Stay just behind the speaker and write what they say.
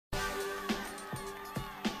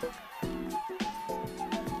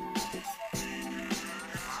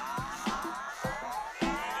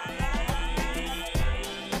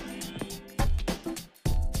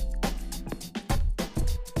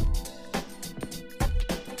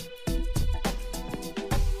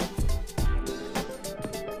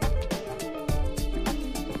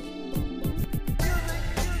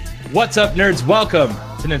What's up, nerds? Welcome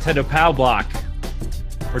to Nintendo Pow Block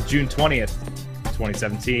for June 20th,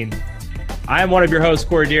 2017. I am one of your hosts,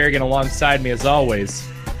 Corey Deering, and alongside me, as always,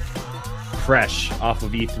 fresh off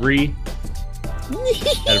of E3,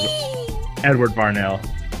 Edward Barnell.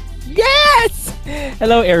 Yes!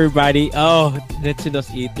 Hello, everybody. Oh, Nintendo's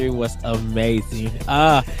E3 was amazing.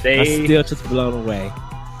 I'm still just blown away.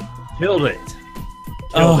 Killed it.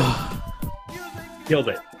 Killed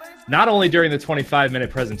it. Not only during the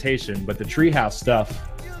 25-minute presentation, but the Treehouse stuff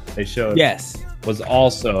they showed was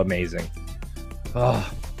also amazing.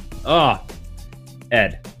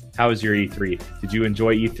 Ed, how was your E3? Did you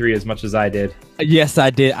enjoy E3 as much as I did? Yes,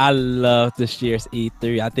 I did. I loved this year's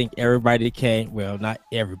E3. I think everybody came. Well, not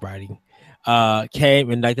everybody. Came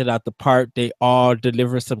and knocked it out the park. They all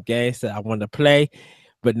delivered some games that I wanted to play.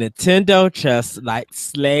 But Nintendo just like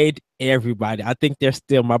slayed everybody. I think they're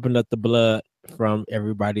still mopping up the blood from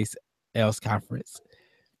everybody's else conference.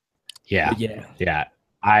 Yeah.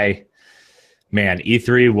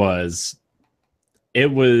 E3 was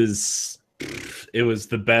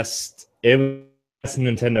the best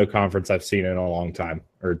Nintendo conference I've seen in a long time,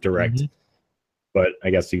 or direct. But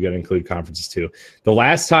I guess you could include conferences too. The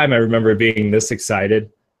last time I remember being this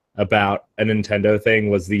excited about a Nintendo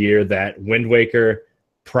thing was the year that Wind Waker,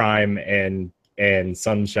 Prime, and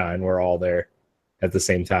Sunshine were all there at the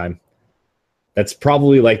same time. That's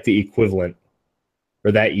probably like the equivalent,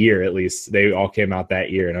 or that year at least. They all came out that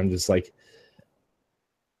year, and I'm just like,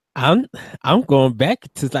 I'm going back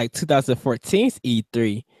to like 2014's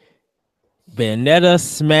E3. Bayonetta,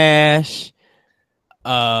 Smash,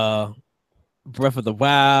 Breath of the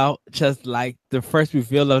Wild, just like the first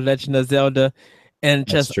reveal of Legend of Zelda, and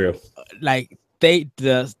just that's true. Like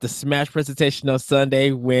the Smash presentation on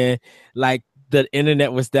Sunday when like the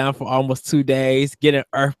internet was down for almost 2 days, getting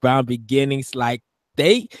Earthbound Beginnings, like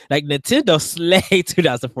Nintendo slayed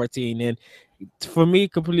 2014, and for me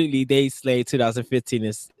completely they slayed 2015,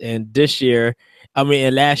 and this year,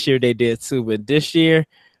 and last year they did too, but this year,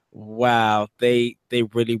 wow, they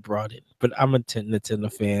really brought it. But I'm a Nintendo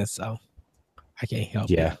fan, so I can't help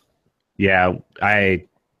it. Yeah, I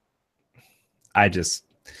just,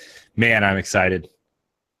 man, I'm excited.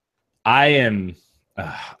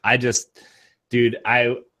 It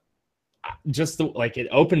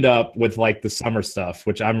opened up with like the summer stuff,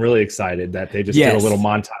 which I'm really excited that they just did a little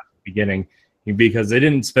montage at the beginning, because they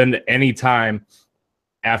didn't spend any time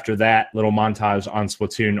after that little montage on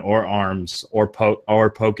Splatoon or ARMS or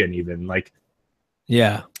Pokken even.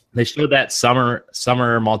 They showed that summer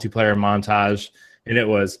multiplayer montage, and it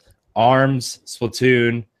was ARMS,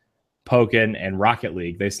 Splatoon, Pokken, and Rocket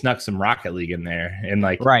League. They snuck some Rocket League in there, and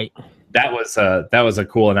that was a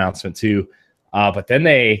cool announcement too. But then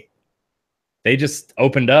they just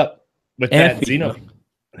opened up with that Xenoblade.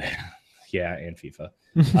 Yeah, and FIFA.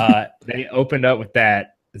 They opened up with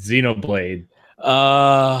that Xenoblade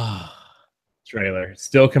trailer,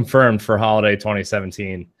 still confirmed for holiday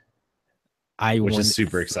 2017. Which is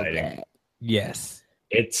super exciting. So yes,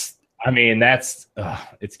 it's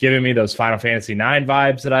giving me those Final Fantasy IX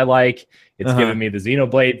vibes that I like. It's giving me the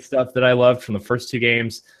Xenoblade stuff that I loved from the first two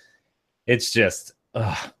games. It's just,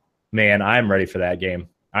 man, I'm ready for that game.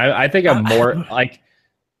 I think I'm more like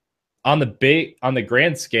on the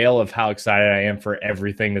grand scale of how excited I am for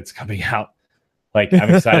everything that's coming out. Like,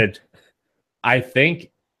 I'm excited. I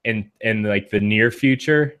think in like the near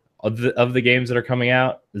future of the games that are coming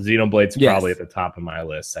out, Xenoblade's probably at the top of my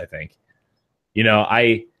list. I think,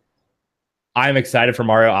 I'm excited for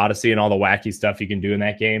Mario Odyssey and all the wacky stuff you can do in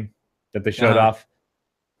that game that they showed off.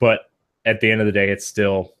 But at the end of the day, it's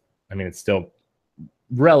still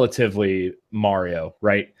relatively Mario,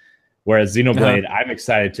 right? Whereas Xenoblade, I'm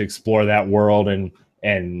excited to explore that world and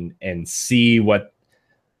see what,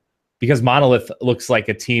 because Monolith looks like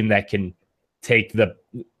a team that can take the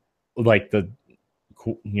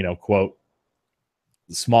quote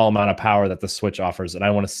small amount of power that the Switch offers, and I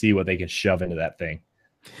want to see what they can shove into that thing.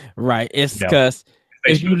 Right. It's because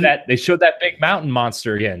they showed that big mountain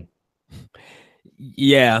monster again.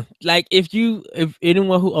 Yeah, like if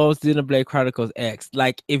anyone who owns Xenoblade Chronicles X,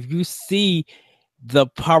 like if you see the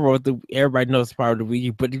power of everybody knows the power of the Wii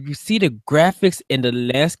U, but if you see the graphics and the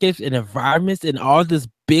landscapes and environments and all this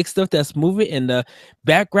big stuff that's moving in the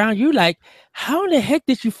background, you're like, how in the heck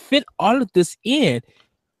did you fit all of this in?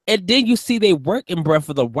 And then you see they work in Breath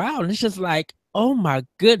of the Wild, and it's just like, oh my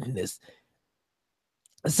goodness.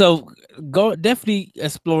 So go definitely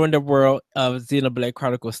exploring the world of Xenoblade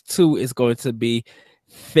Chronicles 2 is going to be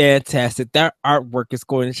fantastic. That artwork is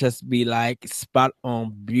going to just be like spot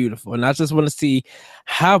on beautiful. And I just want to see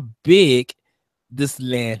how big this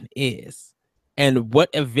land is. and what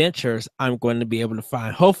adventures I'm going to be able to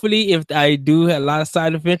find. Hopefully, if I do a lot of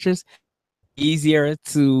side adventures, easier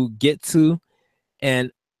to get to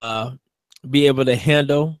and be able to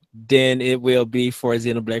handle than it will be for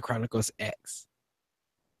Xenoblade Chronicles X.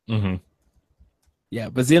 Mm-hmm. Yeah,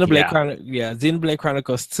 but Xenoblade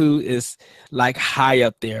Chronicles 2 is like high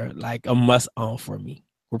up there, like a must own for me.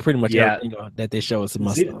 We're pretty much everything that they show is a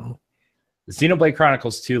must own. Xenoblade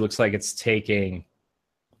Chronicles 2 looks like it's taking,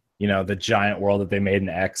 the giant world that they made in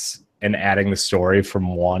X and adding the story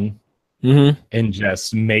from 1 and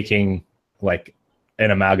just making like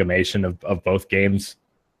an amalgamation of both games.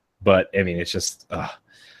 But I mean, it's just,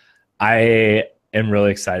 I am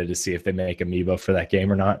really excited to see if they make amiibo for that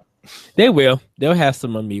game or not. They will. They'll have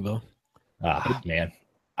some amiibo. Man.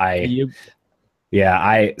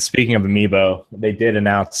 Speaking of amiibo, they did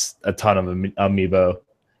announce a ton of amiibo,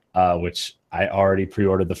 which I already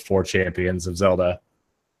pre-ordered the 4 Champions of Zelda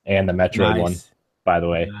and the Metroid one, by the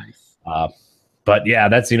way. Nice. But yeah,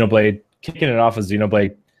 that's Xenoblade. Kicking it off as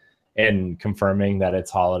Xenoblade and confirming that it's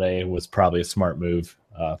holiday was probably a smart move.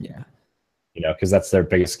 Because that's their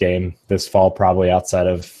biggest game this fall, probably outside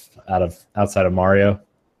of Mario.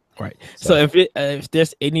 Right. So if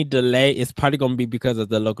there's any delay, it's probably going to be because of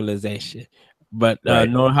the localization. But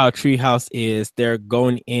knowing how Treehouse is, they're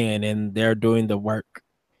going in and they're doing the work.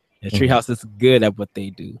 And Treehouse is good at what they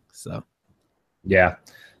do. So yeah.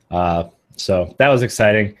 So that was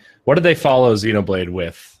exciting. What did they follow Xenoblade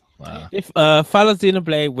with? Follow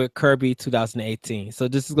Xenoblade with Kirby 2018. So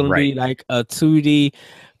this is going to be like a 2D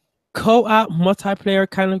co-op multiplayer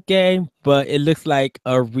kind of game, but it looks like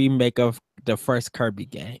a remake of the first Kirby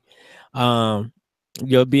game.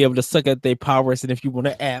 You'll be able to suck at their powers, and if you want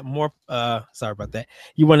to add more, sorry about that,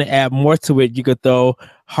 you want to add more to it, you could throw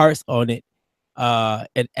hearts on it,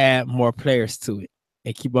 and add more players to it,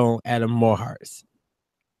 and keep on adding more hearts.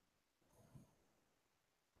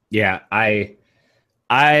 Yeah, I'm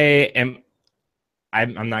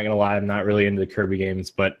not gonna lie, I'm not really into the Kirby games,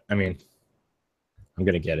 but I mean, I'm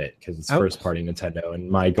gonna get it because it's first party Nintendo, and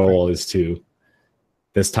my goal is to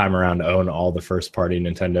this time around own all the first party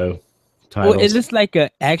Nintendo titles. Well, it looks like an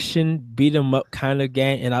action beat 'em up kind of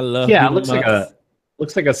game, and I love. Yeah, it looks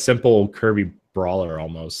like a simple Kirby brawler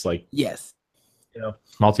almost. Like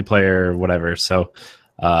multiplayer, whatever. So,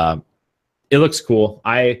 it looks cool.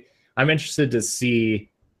 I'm interested to see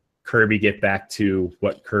Kirby get back to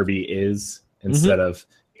what Kirby is instead of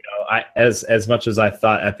as much as I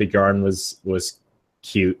thought Epic Yarn was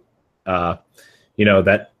cute. That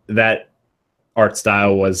art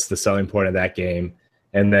style was the selling point of that game,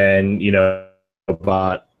 and then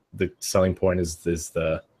but the selling point is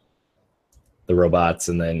the robots,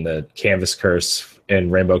 and then the Canvas Curse and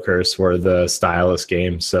Rainbow Curse were the stylus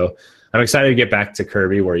games. So I'm excited to get back to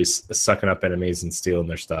Kirby where he's sucking up enemies and stealing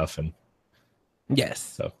their stuff. And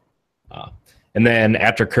so and then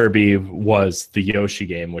after Kirby was the Yoshi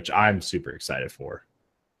game, which I'm super excited for.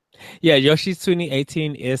 Yeah, Yoshi's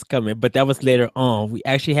 2018 is coming, but that was later on. We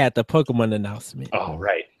actually had the Pokemon announcement. Oh,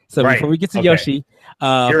 right. So before we get to Yoshi,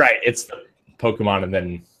 you're right. It's the Pokemon and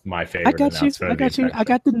then my favorite. I got you. I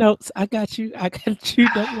got the notes. I got you.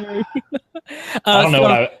 Don't worry. I don't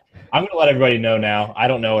know I'm going to let everybody know now. I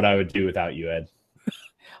don't know what I would do without you, Ed.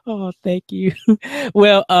 Oh, thank you.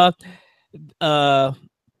 Well,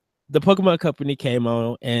 the Pokemon Company came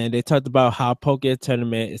on and they talked about how Poké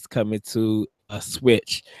Tournament is coming to a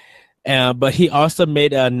Switch. But he also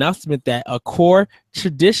made an announcement that a core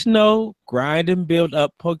traditional grind and build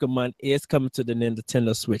up Pokemon is coming to the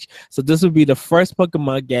Nintendo Switch. So this will be the first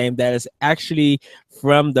Pokemon game that is actually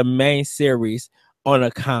from the main series on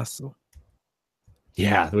a console.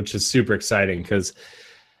 Yeah, which is super exciting because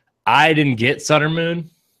I didn't get Sun or Moon,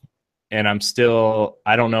 and I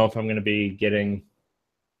don't know if I'm going to be getting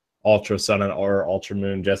Ultra Sun or Ultra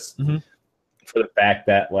Moon just for the fact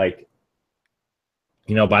that, like,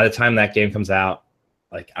 by the time that game comes out,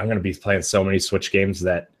 like, I'm going to be playing so many Switch games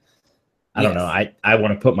that I don't know. I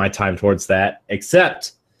want to put my time towards that,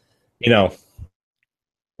 except, comes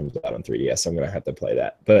out on 3DS. I'm going to have to play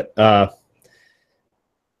that. But,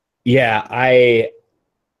 yeah,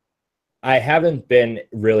 I haven't been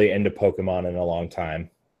really into Pokemon in a long time.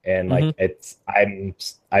 And like,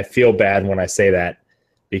 I feel bad when I say that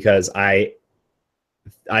because I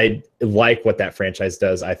like what that franchise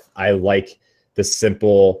does. I like the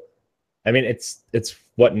simple, it's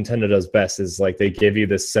what Nintendo does best is like they give you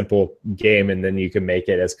this simple game and then you can make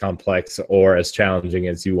it as complex or as challenging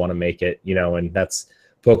as you want to make it, and that's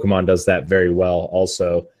Pokemon does that very well.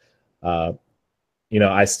 Also,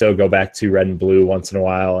 I still go back to Red and Blue once in a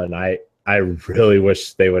while, and I really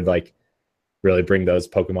wish they would like really bring those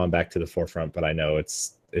Pokemon back to the forefront, but I know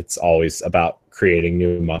it's it's always about creating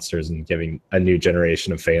new monsters and giving a new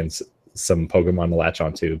generation of fans some Pokemon to latch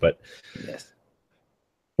onto. But yes,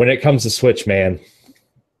 when it comes to Switch, man,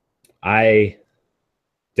 I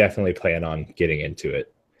definitely plan on getting into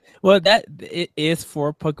it. Well, that it is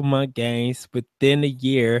 4 Pokemon games within a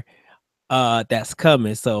year that's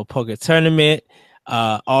coming. So Poké Tournament,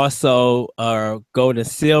 also Gold and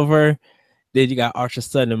Silver. Then you got Ultra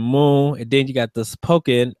Sun and Moon, and then you got this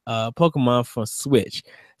Pokemon from Switch.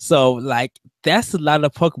 So like that's a lot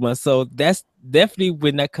of Pokemon. So that's definitely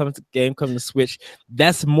when that game comes to Switch,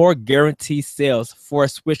 that's more guaranteed sales for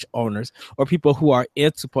Switch owners or people who are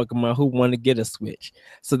into Pokemon who want to get a Switch.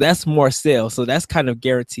 So that's more sales. So that's kind of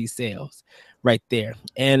guaranteed sales right there.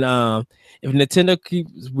 And if Nintendo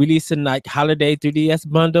keeps releasing like holiday 3DS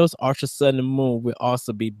bundles, Ultra Sun and Moon will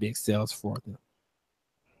also be big sales for them.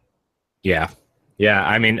 Yeah.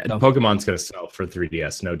 I mean, Pokemon's going to sell for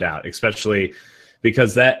 3DS, no doubt, especially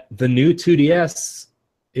because the new 2DS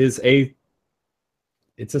is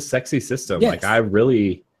it's a sexy system. Yes. Like I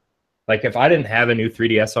really like if I didn't have a new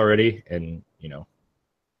 3DS already, and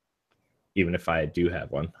even if I do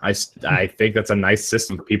have one, I think that's a nice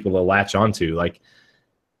system for people to latch onto. Like,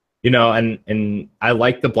 and I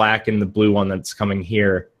like the black and the blue one that's coming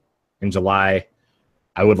here in July.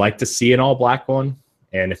 I would like to see an all black one.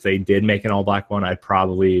 And if they did make an all black one, I'd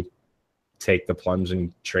probably take the plunge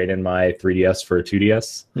and trade in my 3DS for a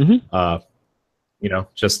 2DS. Mm-hmm.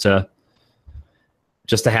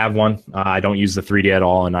 Just to have one. I don't use the 3D at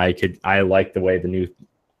all, and I like the way the new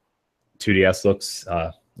 2DS looks.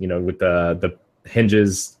 With the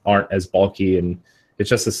hinges aren't as bulky, and it's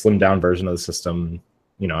just a slimmed down version of the system.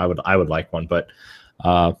 I would like one, but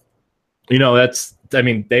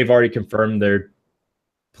they've already confirmed they're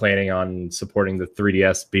planning on supporting the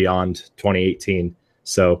 3DS beyond 2018.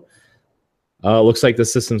 So looks like the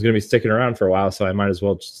system's going to be sticking around for a while, so I might as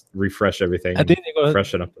well just refresh everything. I think they're going to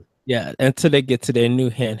freshen up. Yeah, until they get to their new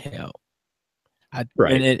handheld. I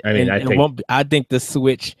think the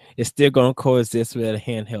Switch is still going to coexist with a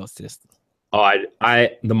handheld system. Oh,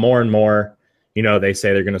 the more and more, they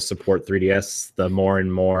say they're going to support 3DS, the more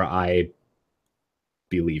and more I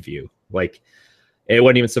believe you. Like, it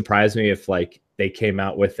wouldn't even surprise me if like they came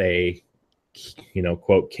out with a,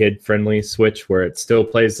 quote, kid-friendly Switch where it still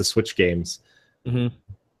plays the Switch games,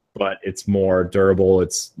 but it's more durable.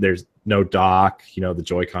 There's no dock, the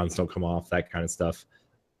Joy-Cons don't come off, that kind of stuff.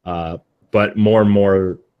 But more and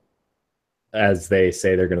more, as they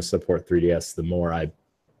say they're going to support 3DS, the more I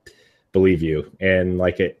believe you. And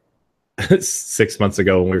like 6 months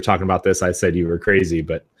ago when we were talking about this, I said you were crazy,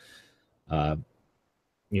 but my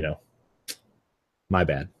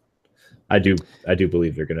bad. I do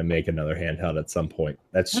believe they're going to make another handheld at some point.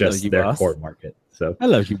 That's just their core market. So I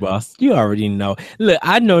love you, boss. You already know. Look,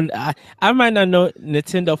 I know I might not know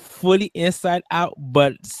Nintendo fully inside out,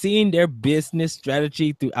 but seeing their business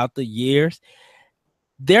strategy throughout the years,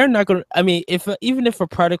 they're not going to, even if a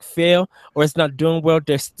product fail or it's not doing well,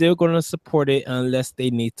 they're still going to support it unless they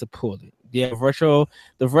need to pull it. Yeah, the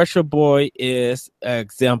Virtual Boy is an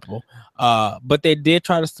example. But they did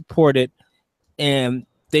try to support it, and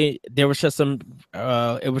there was just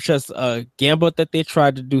it was just a gamble that they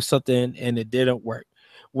tried to do something and it didn't work.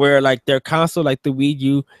 Where like their console, like the Wii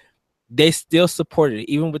U, they still supported it.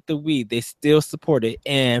 Even with the Wii, they still support it.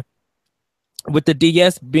 And with the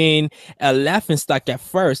DS being a laughingstock at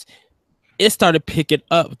first, it started picking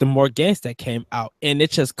up the more games that came out, and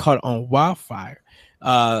it just caught on wildfire.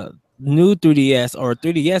 New 3DS or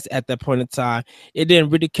 3DS at that point in time, it didn't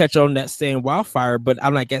really catch on that same wildfire, but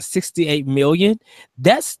I'm like at 68 million,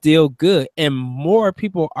 that's still good. And more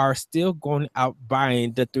people are still going out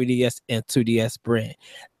buying the 3DS and 2DS brand.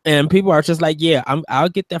 And people are just like, yeah, I'll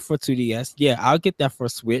get that for 2DS. Yeah, I'll get that for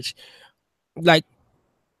Switch. Like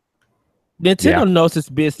Nintendo knows its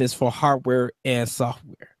business for hardware and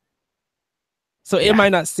software. So it might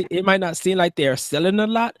not seem like they're selling a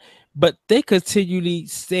lot, but they continually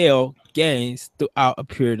sell games throughout a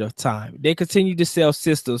period of time. They continue to sell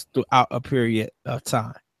systems throughout a period of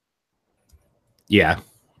time. Yeah.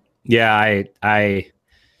 Man,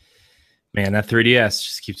 that 3DS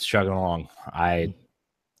just keeps chugging along. I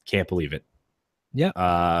can't believe it.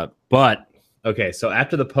 Yeah. But okay, so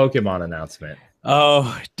after the Pokemon announcement,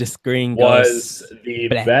 the screen was the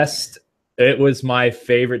best. It was my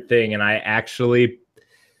favorite thing, and I actually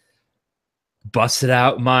busted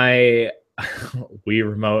out my Wii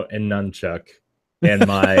Remote and Nunchuck and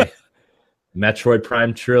my Metroid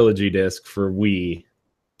Prime Trilogy disc for Wii.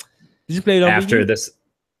 Did you play it on after Wii U? This?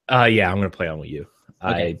 Yeah, I'm gonna play on Wii U.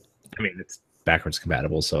 Okay. I mean, it's backwards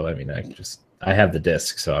compatible, so I mean, I have the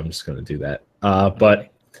disc, so I'm just gonna do that.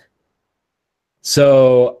 But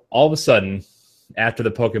So all of a sudden, after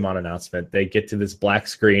the Pokemon announcement, they get to this black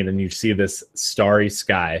screen and you see this starry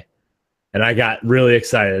sky. And I got really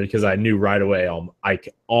excited because I knew right away,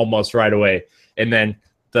 almost right away. And then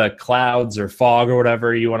the clouds or fog or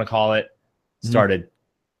whatever you want to call it started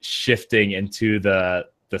shifting into the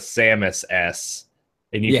Samus S.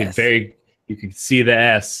 And you could see the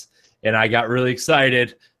S. And I got really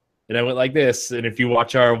excited. And I went like this. And if you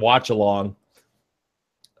watch our watch along,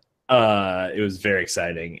 it was very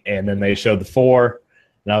exciting. And then they showed the 4,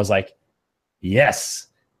 and I was like, yes,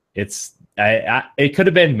 it could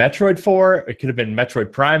have been Metroid 4, it could have been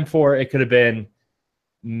Metroid Prime 4, it could have been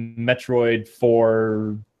Metroid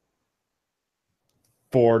 4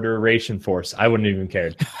 Federation Force. I wouldn't even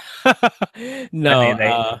care. No,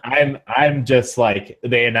 I mean, I'm just like,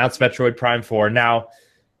 they announced Metroid Prime 4. Now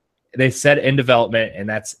they said in development, and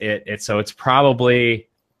that's it. So it's probably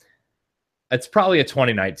a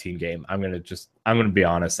 2019 game. I'm gonna be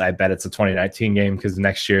honest. I bet it's a 2019 game because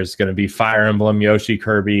next year is gonna be Fire Emblem, Yoshi,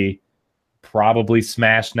 Kirby, probably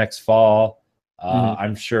Smash next fall.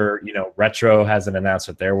 I'm sure Retro has an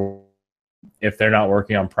announcement there. If they're not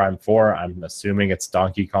working on Prime 4, I'm assuming it's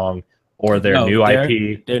Donkey Kong or their new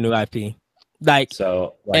IP. Their new IP. I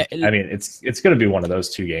mean, it's going to be one of those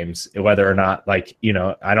two games, whether or not, I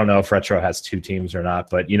don't know if Retro has two teams or not,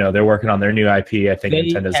 but they're working on their new IP. I think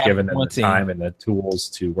Nintendo's given them the time and the tools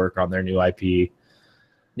to work on their new IP.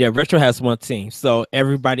 Yeah, Retro has one team, so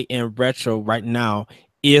everybody in Retro right now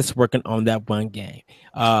is working on that one game.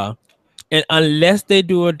 And unless they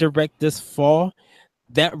do a direct this fall,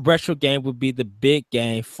 that Retro game would be the big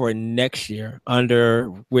game for next year,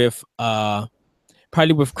 with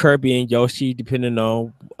probably with Kirby and Yoshi, depending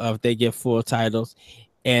on if they get full titles,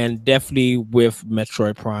 and definitely with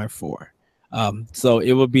Metroid Prime 4. So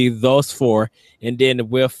it will be those 4, and then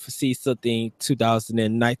we'll see something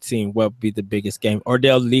 2019 will be the biggest game, or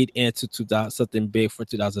they'll lead into something big for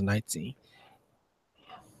 2019.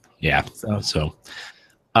 Yeah. So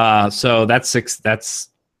that's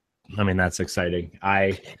exciting.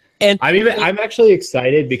 I'm actually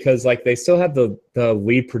excited because they still have the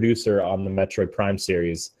lead producer on the Metroid Prime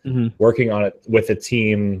series working on it with a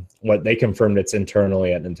team. What they confirmed it's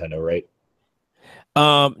internally at Nintendo, right?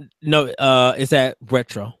 No, is that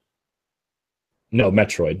Retro? No,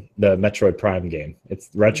 Metroid, the Metroid Prime game. It's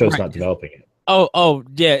Retro's not developing it. Oh,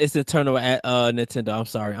 yeah, it's internal at Nintendo. I'm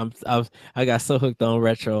sorry, I got so hooked on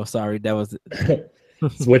Retro. Sorry, that was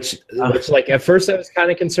which at first I was kind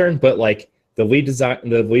of concerned, but the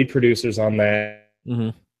lead producers on that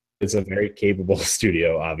is a very capable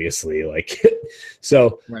studio, obviously.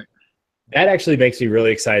 So that actually makes me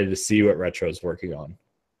really excited to see what Retro's working on.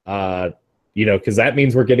 Because that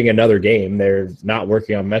means we're getting another game. They're not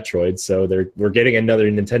working on Metroid, so we're getting another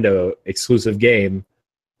Nintendo exclusive game.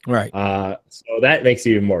 Right. So that makes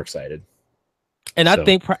you even more excited. And I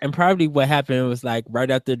think probably what happened was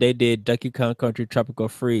right after they did Donkey Kong Country Tropical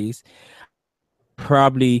Freeze,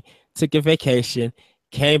 probably took a vacation,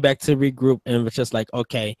 came back to regroup, and was just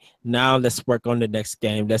okay, now let's work on the next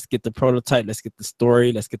game. Let's get the prototype, let's get the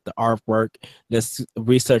story, let's get the artwork, let's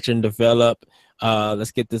research and develop,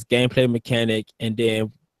 let's get this gameplay mechanic, and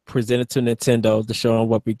then present it to Nintendo to show them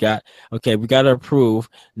what we got. Okay, we got to approve.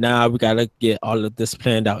 Now we got to get all of this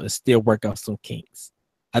planned out and still work out some kinks.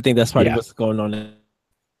 I think that's probably what's going on there.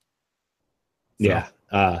 Yeah.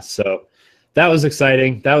 So that was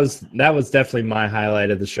exciting. That was definitely my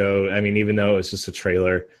highlight of the show. I mean, even though it was just a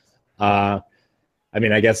trailer, I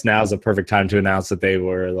guess now is a perfect time to announce that they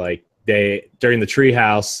were during the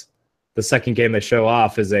Treehouse, the second game they show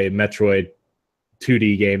off is a Metroid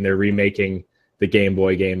 2D game. They're remaking the Game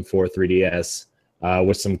Boy game for 3DS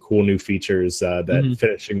with some cool new features.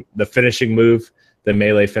 The finishing move, the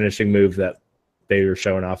melee finishing move that they were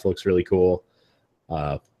showing off looks really cool.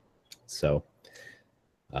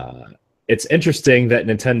 It's interesting that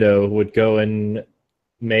Nintendo would go and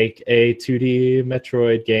make a 2D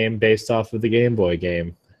Metroid game based off of the Game Boy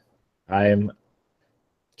game.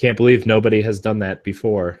 Can't believe nobody has done that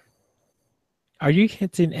before. Are you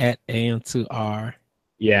hinting at AM2R?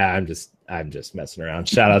 Yeah, I'm just messing around.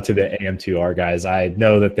 Shout out to the AM2R guys. I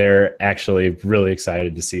know that they're actually really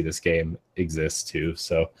excited to see this game exist too.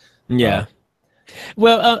 So yeah.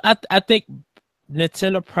 Well, I think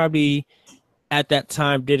Nintendo probably at that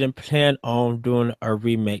time didn't plan on doing a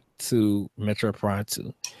remake to Metroid Prime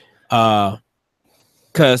 2.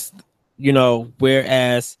 Because,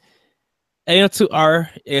 whereas AM2R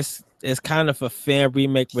is kind of a fan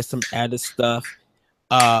remake with some added stuff,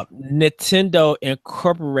 Nintendo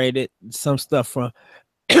incorporated some stuff from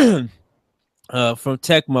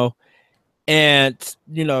Tecmo and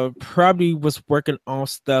probably was working on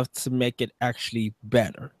stuff to make it actually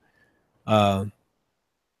better.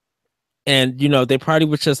 And they probably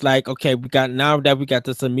was just like, okay, now that we got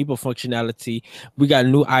this amiibo functionality, we got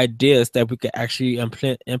new ideas that we could actually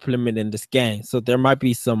implement in this game. So there might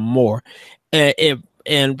be some more,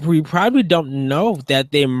 and we probably don't know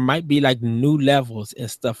that there might be like new levels and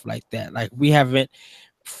stuff like that. Like we haven't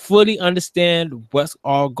fully understand what's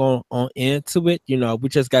all going on into it. We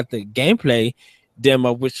just got the gameplay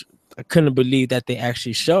demo, which I couldn't believe that they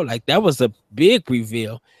actually showed. Like that was a big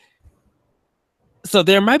reveal. So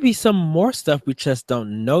there might be some more stuff we just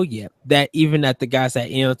don't know yet that even at the guys at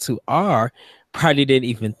AM2R probably didn't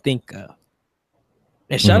even think of.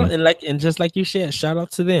 And shout out, and just like you said, shout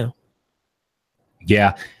out to them.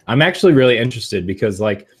 Yeah, I'm actually really interested because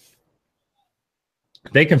like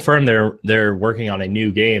they confirmed they're working on a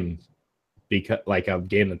new game, because like a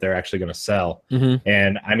game that they're actually going to sell.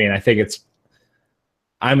 And I mean,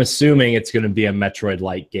 I'm assuming it's going to be a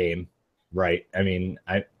Metroid-like game. Right. I mean,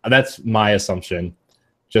 that's my assumption,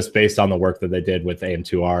 just based on the work that they did with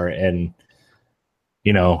AM2R. And,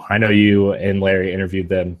 I know you and Larry interviewed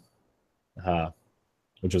them,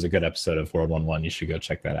 which was a good episode of World 1-1. You should go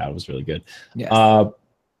check that out. It was really good. Yes.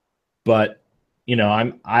 But,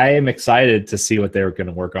 I am excited to see what they're going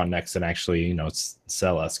to work on next and actually,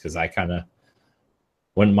 sell us, because I kind of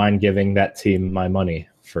wouldn't mind giving that team my money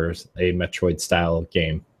for a Metroid-style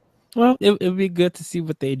game. Well, it'd be good to see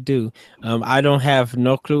what they do. I don't have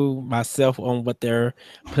no clue myself on what they're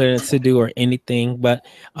planning to do or anything, but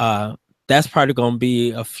that's probably going to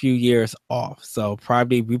be a few years off. So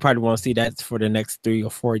we probably won't see that for the next 3 or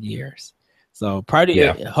 4 years. So probably,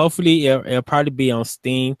 hopefully, it'll probably be on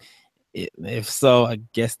Steam. If so, I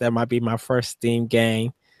guess that might be my first Steam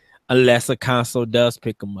game, unless a console does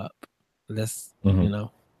pick them up. Unless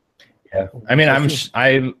Yeah, I mean, I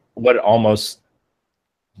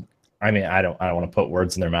don't want to put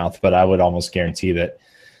words in their mouth, but I would almost guarantee that,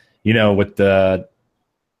 with the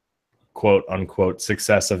quote unquote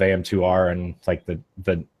success of AM2R and like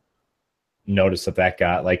the notice that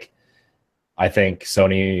got, like, I think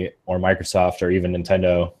Sony or Microsoft or even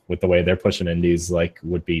Nintendo, with the way they're pushing indies, like,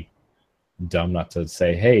 would be dumb not to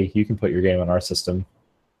say, hey, you can put your game on our system.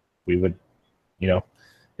 We would,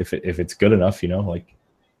 if it's good enough, like.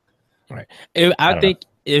 Right. I think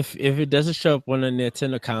if it doesn't show up on a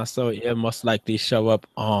Nintendo console, it most likely show up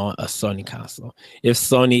on a Sony console. If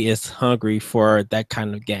Sony is hungry for that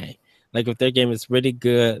kind of game, like if their game is really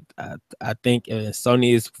good, I think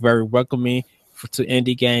Sony is very welcoming to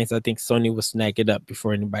indie games. I think Sony will snag it up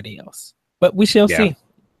before anybody else. But we shall see,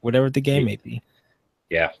 whatever the game may be.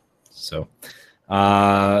 Yeah. So,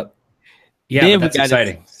 that's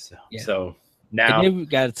exciting. So now, and then we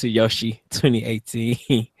got it to Yoshi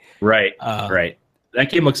 2018. Right. Right. That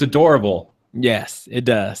game looks adorable. Yes, it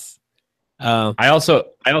does. I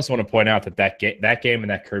also want to point out that game and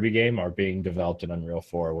that Kirby game are being developed in Unreal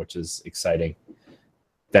 4, which is exciting.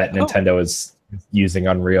 That Nintendo is using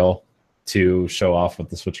Unreal to show off what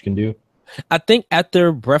the Switch can do. I think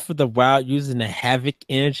after Breath of the Wild using the Havoc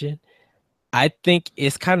engine, I think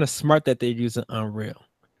it's kind of smart that they're using Unreal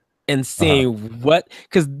and seeing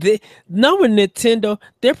because knowing Nintendo,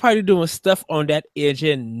 they're probably doing stuff on that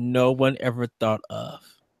engine no one ever thought of.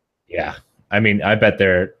 Yeah, I mean, I bet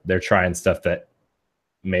they're trying stuff that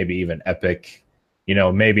maybe even Epic,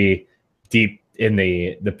 maybe deep in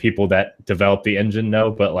the people that develop the engine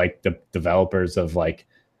know, but like the developers of like,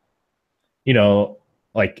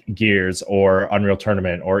 like Gears or Unreal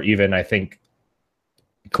Tournament, or even I think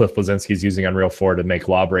Cliff Bleszinski's using Unreal 4 to make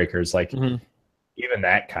Lawbreakers, like even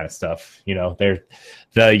that kind of stuff.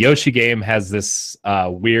 The Yoshi game has this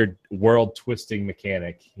weird world twisting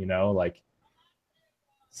mechanic, like,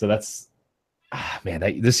 so that's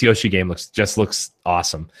this Yoshi game looks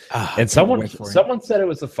awesome. And someone said it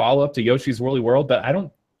was a follow-up to Yoshi's Woolly World, but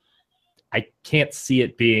I can't see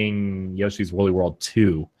it being Yoshi's Woolly World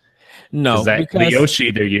 2. No, because the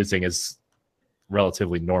Yoshi they're using is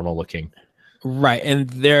relatively normal looking. Right, and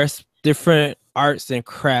there's different arts and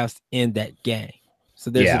crafts in that game.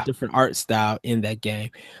 So there's a different art style in that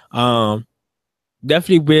game.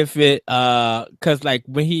 Definitely with it, because like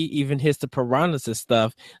when he even hits the piranhas and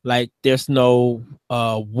stuff, like there's no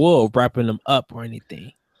wool wrapping them up or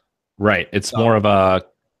anything. Right. It's more of a,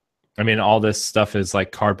 I mean, all this stuff is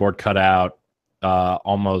like cardboard cutout,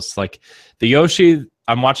 almost like the Yoshi.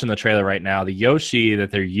 I'm watching the trailer right now. The Yoshi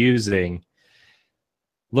that they're using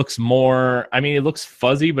looks more, I mean, it looks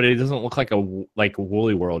fuzzy, but it doesn't look like a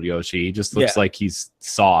Woolly World Yoshi. He just looks like he's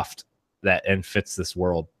soft and fits this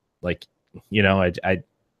world. Like, I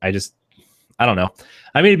I don't know.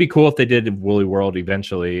 I mean, it'd be cool if they did Woolly World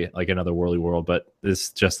eventually, like another Woolly World, but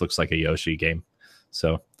this just looks like a Yoshi game.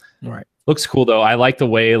 So, right. Looks cool though. I like the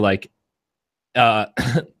way like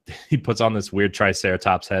he puts on this weird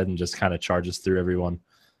Triceratops head and just kind of charges through everyone.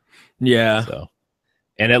 Yeah. So,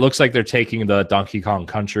 and it looks like they're taking the Donkey Kong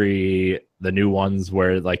Country, the new ones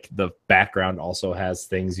where like the background also has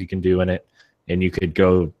things you can do in it, and you could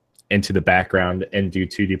go into the background and do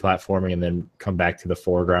 2D platforming and then come back to the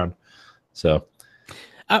foreground. So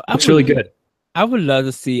it's really good. I would love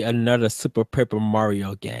to see another Super Paper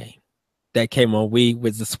Mario game that came on Wii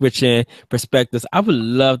with the switching perspectives. I would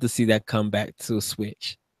love to see that come back to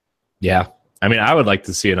Switch. Yeah. I mean, I would like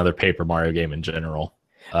to see another Paper Mario game in general.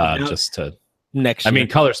 Just to next year. I mean,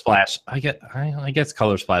 Color Splash. I guess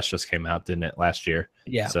Color Splash just came out, didn't it, last year?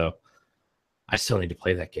 Yeah. So I still need to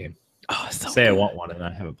play that game. Oh, so Say good. I want one and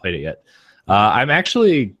I haven't played it yet. I'm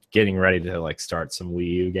actually getting ready to like start some Wii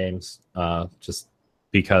U games, just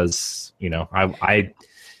because I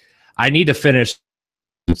need to finish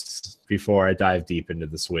before I dive deep into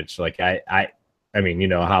the Switch. Like I mean, you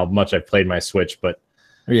know how much I've played my Switch, but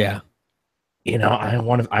yeah, I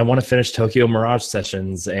want to finish Tokyo Mirage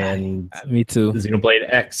Sessions and me too.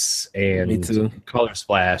 Xenoblade X and me too. Color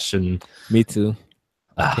Splash and me too.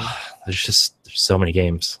 There's so many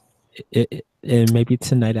games. And maybe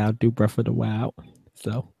tonight I'll do Breath of the Wild.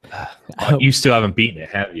 So you still haven't beaten it,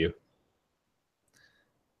 have you?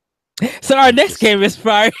 So our next game is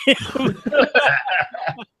Fire Emblem.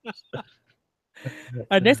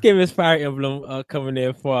 Our next game is Fire Emblem coming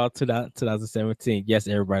in for 2017. Yes,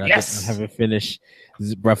 everybody. Yes. I haven't finished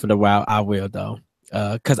Breath of the Wild. I will though,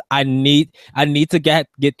 because I need to get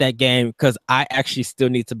that game because I actually still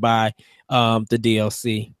need to buy the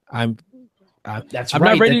DLC. That's I'm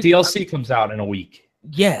right. not ready. The DLC comes out in a week.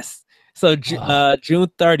 Yes. So June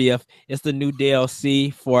 30th is the new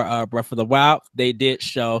DLC for Breath of the Wild. They did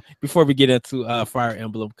show before we get into Fire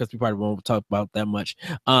Emblem because we probably won't talk about that much.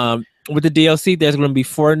 With the DLC, there's going to be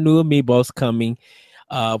 4 new amiibos coming,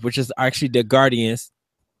 which is actually the Guardians.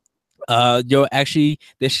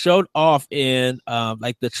 They showed off in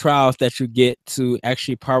like the trials that you get to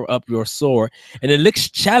actually power up your sword, and it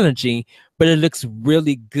looks challenging, but it looks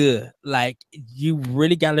really good. Like you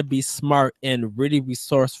really got to be smart and really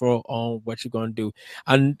resourceful on what you're gonna do.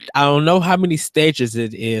 I don't know how many stages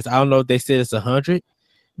it is. I don't know if they said it's 100.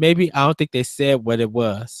 Maybe I don't think they said what it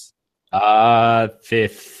was.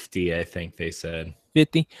 50, I think they said.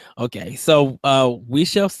 50. Okay, so we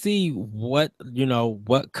shall see what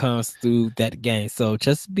comes through that game. So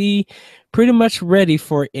just be pretty much ready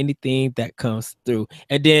for anything that comes through.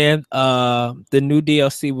 And then the new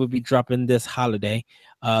DLC will be dropping this holiday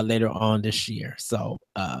later on this year. So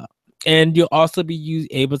and you'll also be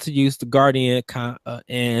able to use the Guardian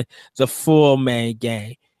and the full main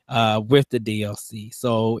game with the DLC.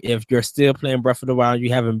 So if you're still playing Breath of the Wild,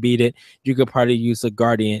 you haven't beat it, you could probably use a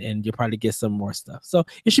Guardian and you'll probably get some more stuff. So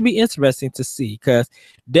it should be interesting to see because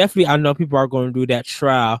definitely I know people are going to do that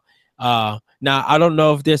trial. Now I don't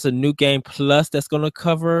know if there's a new game plus that's going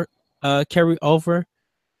to carry over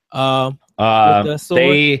with the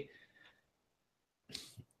sword.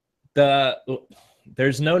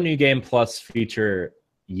 There's no new game plus feature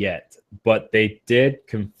yet, but they did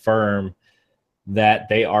confirm that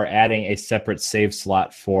they are adding a separate save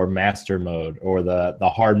slot for master mode or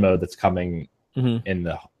the hard mode that's coming during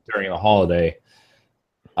the holiday.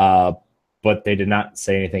 But they did not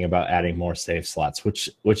say anything about adding more save slots, which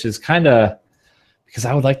is kind of because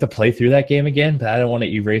I would like to play through that game again, but I don't want to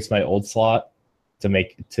erase my old slot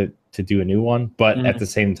to do a new one. But at the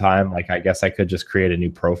same time, like I guess I could just create a new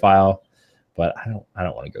profile, but I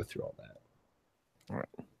don't want to go through all that. All right.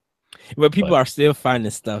 But people are still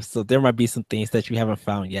finding stuff, so there might be some things that you haven't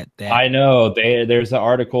found yet. I know there's an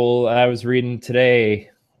article I was reading today,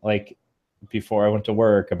 like before I went to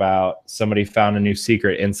work, about somebody found a new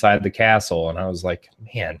secret inside the castle, and I was like,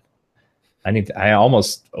 man, I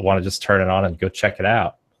almost want to just turn it on and go check it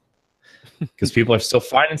out because people are still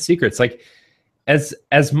finding secrets. Like as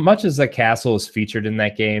much as the castle is featured in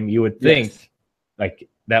that game, you would think like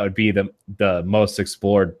that would be the most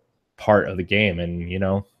explored part of the game, and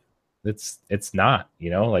it's not,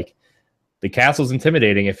 like the castle's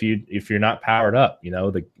intimidating if you're not powered up.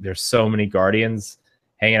 There's so many guardians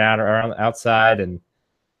hanging out around outside, and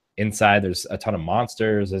inside there's a ton of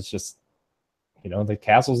monsters. It's just the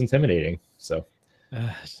castle's intimidating. So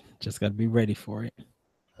just gotta be ready for it.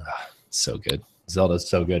 So good. Zelda's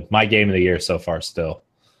so good. My game of the year so far still.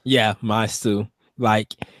 Yeah, mine too.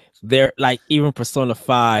 Like even Persona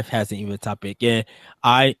 5 hasn't even topped it. And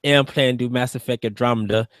I am planning to do Mass Effect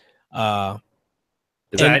Andromeda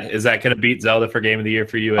Is that going to beat Zelda for Game of the Year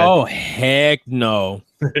for you, Ed? Oh, heck no.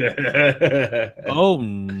 Oh,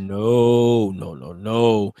 no.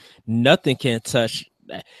 Nothing can touch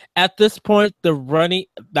that. At this point, the running,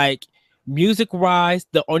 like music-wise,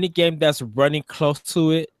 the only game that's running close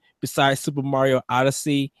to it besides Super Mario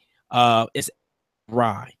Odyssey is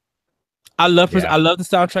Rhyme. I love the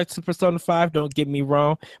soundtrack to Persona 5, don't get me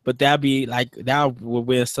wrong, but that will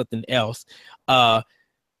win something else.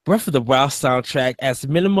 Breath of the Wild soundtrack, as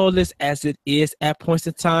minimalist as it is at points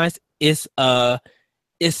in times, it's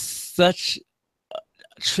such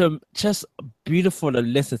just beautiful to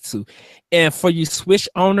listen to. And for you Switch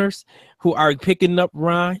owners who are picking up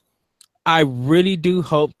Rhyme, I really do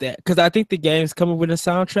hope that, because I think the game is coming with a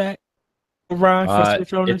soundtrack. Rhyme for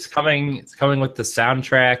Switch owners. It's coming with the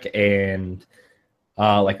soundtrack and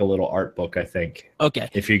like a little art book, I think. Okay.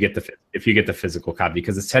 If you get the physical copy,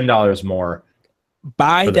 because it's $10 more.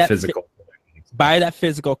 Buy that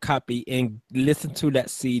physical copy and listen to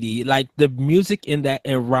that CD. Like the music in that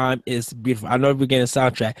and Rhyme is beautiful. I know we're getting a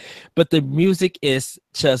soundtrack, but the music is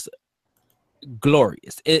just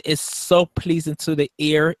glorious. It's so pleasing to the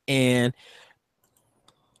ear, and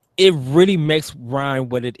it really makes Rhyme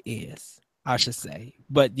what it is, I should say.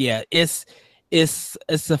 But yeah, it's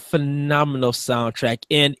a phenomenal soundtrack.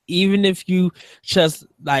 And even if you just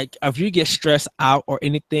if you get stressed out or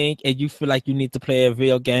anything and you feel like you need to play a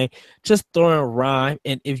video game, just throw in Rhyme,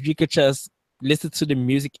 and if you could just listen to the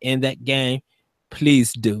music in that game,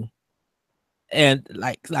 please do. And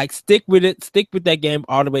stick with that game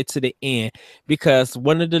all the way to the end, because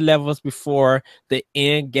one of the levels before the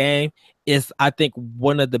end game is, I think,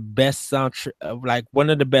 one of the best soundtrack, one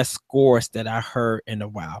of the best scores that I heard in a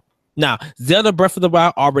while. Now, Zelda Breath of the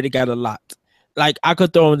Wild already got a lot. I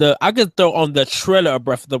could throw on the trailer of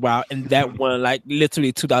Breath of the Wild, and that one,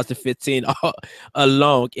 literally 2015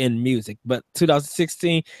 alone in music. But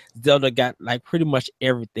 2016, Zelda got pretty much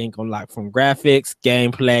everything on lock, from graphics,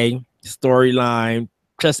 gameplay, storyline,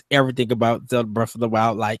 just everything about Zelda Breath of the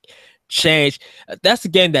Wild. Changed. That's a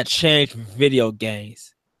game that changed video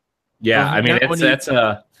games. Yeah, I mean,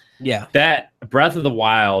 that Breath of the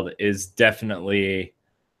Wild is definitely.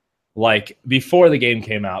 Before the game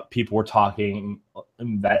came out, people were talking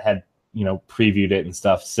that had, previewed it and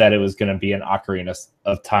stuff, said it was going to be an Ocarina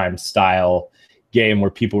of Time style game where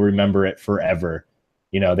people remember it forever.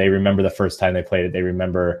 They remember the first time they played it. They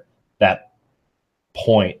remember that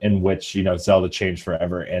point in which, Zelda changed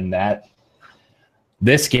forever. And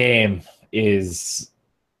this game is,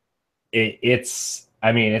 it's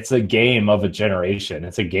a game of a generation.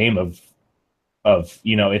 It's a game of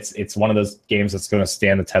it's one of those games that's going to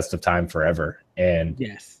stand the test of time forever. And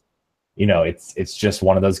yes, it's just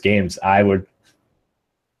one of those games. I would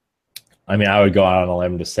go out on a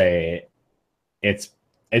limb to say it's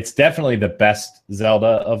definitely the best Zelda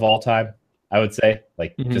of all time, I would say,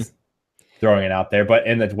 just throwing it out there. But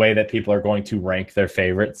in the way that people are going to rank their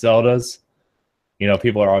favorite Zeldas,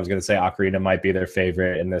 people are always going to say Ocarina might be their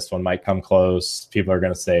favorite and this one might come close. People are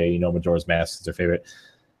going to say, Majora's Mask is their favorite.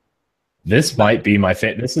 This might be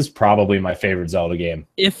this is probably my favorite Zelda game.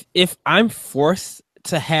 If I'm forced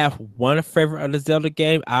to have one favorite of the Zelda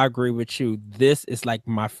game, I agree with you. This is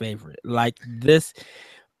my favorite. The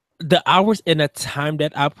hours and the time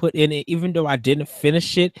that I put in it, even though I didn't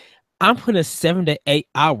finish it, I'm putting 7 to 8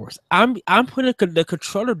 hours. I'm putting the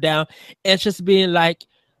controller down and just being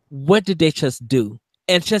what did they just do?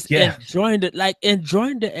 And just enjoying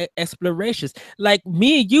the explorations.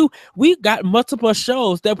 Me and you, we got multiple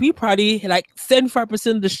shows that we probably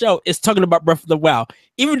 75% of the show is talking about Breath of the Wild,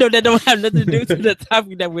 even though they don't have nothing to do to the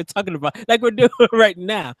topic that we're talking about, we're doing right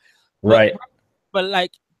now. Right. But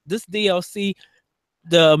this DLC,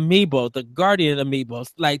 the amiibo, the Guardian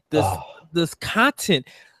amiibos, this content,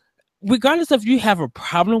 regardless if you have a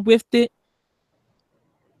problem with it,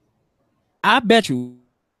 I bet you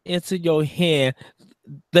into your hand,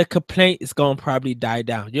 the complaint is gonna probably die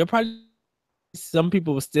down. Some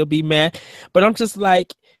people will still be mad, but I'm just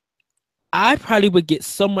I probably would get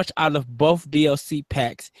so much out of both DLC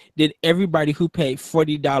packs than everybody who paid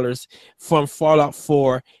 $40 from Fallout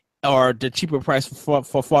 4 or the cheaper price for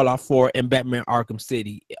Fallout 4 and Batman Arkham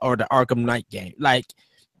City or the Arkham Knight game.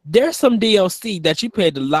 There's some DLC that you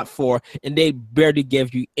paid a lot for and they barely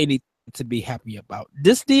gave you anything to be happy about.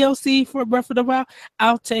 This DLC for Breath of the Wild,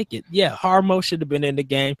 I'll take it. Yeah, hard mode should have been in the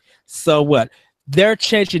game. So what? They're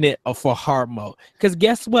changing it for hard mode. Because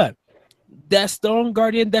guess what? That Stone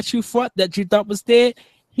Guardian that you fought, that you thought was dead,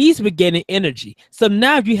 he's been getting energy. So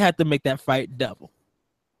now you have to make that fight double.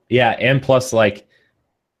 Yeah, and plus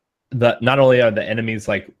not only are the enemies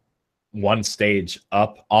one stage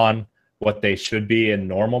up on what they should be in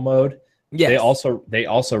normal mode, Yes. They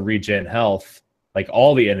also regen health. Like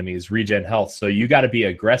all the enemies regen health. So you got to be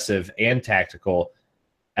aggressive and tactical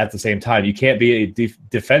at the same time. You can't be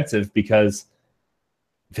defensive because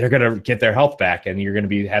they're gonna get their health back, and you're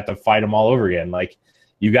gonna have to fight them all over again. Like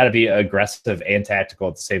you got to be aggressive and tactical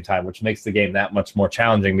at the same time, which makes the game that much more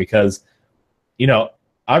challenging. Because I'm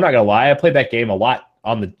not gonna lie, I played that game a lot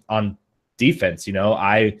on defense.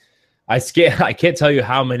 I can't tell you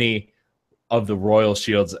how many of the royal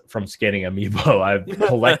shields from scanning amiibo I've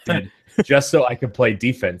collected just so I can play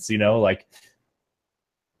defense. Like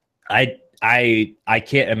I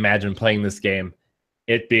can't imagine playing this game,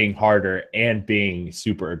 it being harder and being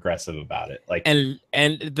super aggressive about it. Like, and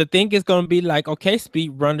the thing is going to be like, okay, speed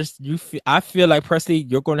runners, I feel like personally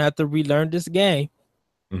you're going to have to relearn this game.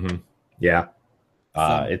 Mm-hmm. Yeah.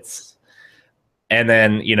 And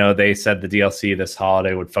then, they said the DLC this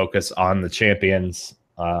holiday would focus on the champions.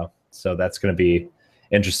 So that's going to be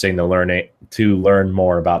interesting to learn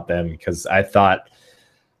more about them, because I thought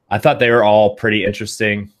they were all pretty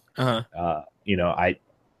interesting. Uh-huh.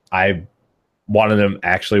 I wanted them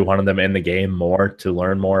in the game more to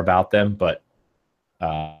learn more about them, but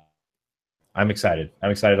I'm excited.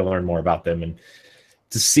 I'm excited to learn more about them and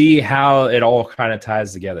to see how it all kind of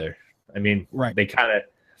ties together. I mean, right.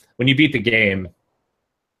 When you beat the game,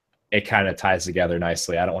 it kind of ties together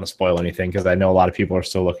nicely. I don't want to spoil anything because I know a lot of people are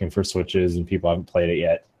still looking for Switches and people haven't played it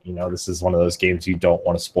yet. This is one of those games you don't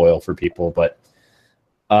want to spoil for people, but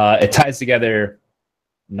it ties together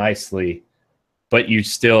nicely, but you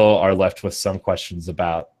still are left with some questions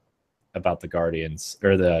about the Guardians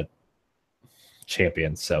or the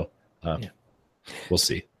champions. So we'll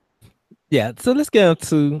see. Yeah, so let's get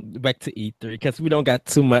back to E3 because we don't got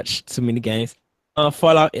too many games.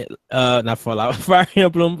 Fallout, not Fallout, Fire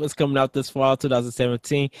Emblem is coming out this fall,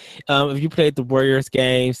 2017. If you played the Warriors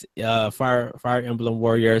games, Fire Emblem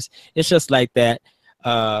Warriors, it's just like that.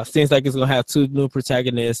 Seems like it's gonna have 2 new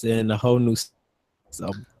protagonists and a whole new.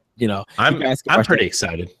 So I'm pretty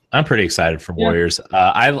excited. I'm pretty excited for Warriors.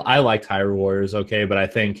 I liked Hyrule Warriors, okay, but I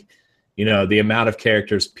think the amount of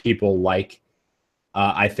characters people like.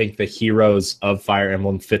 I think the heroes of Fire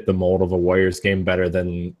Emblem fit the mold of a Warriors game better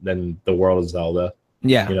than the world of Zelda.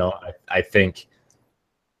 Yeah. I think,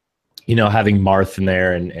 having Marth in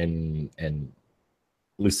there and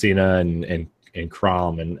Lucina and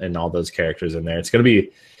Chrom and all those characters in there, it's gonna be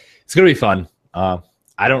fun. I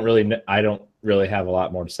don't really have a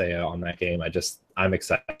lot more to say on that game. I'm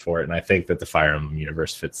excited for it, and I think that the Fire Emblem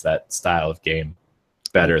universe fits that style of game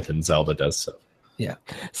better than Zelda does. So. Yeah.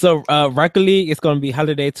 So Rocket League is going to be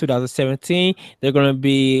holiday 2017. They're going to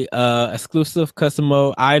be exclusive custom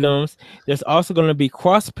mode items. There's also going to be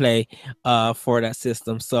crossplay for that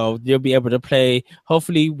system. So you'll be able to play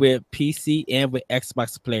hopefully with PC and with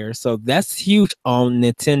Xbox players. So that's huge on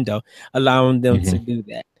Nintendo, allowing them to do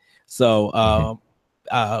that. So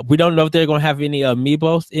we don't know if they're going to have any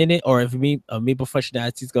amiibos in it or if amiibo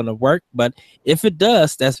functionality is going to work. But if it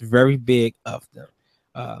does, that's very big of them.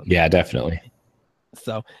 Yeah, definitely.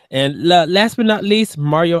 So, and last but not least,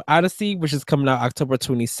 Mario Odyssey, which is coming out October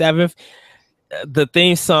 27th. The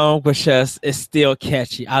theme song is still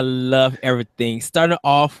catchy. I love everything. Starting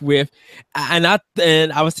off with, and I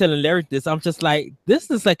was telling Larry this. I'm just like, this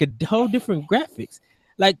is like a whole different graphics.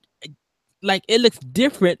 Like it looks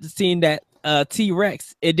different seeing that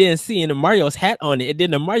T-Rex. It didn't see in Mario's hat on it. It did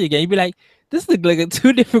in the Mario game. You'd be like, this looks like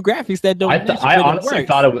 2 different graphics that don't. I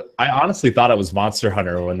honestly thought it was Monster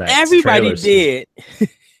Hunter when that everybody did.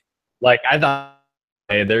 Like I thought,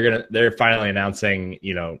 hey, they're finally announcing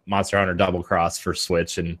Monster Hunter Double Cross for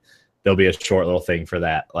Switch, and there'll be a short little thing for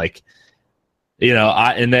that. Like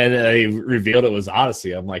and then they revealed it was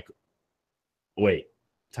Odyssey. I'm like, wait,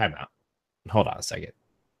 time out, hold on a second,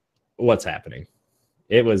 what's happening?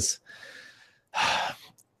 It was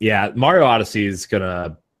Mario Odyssey is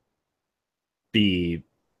gonna be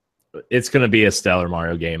a stellar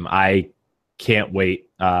Mario game. I can't wait.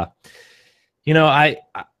 I'm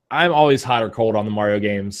always hot or cold on the Mario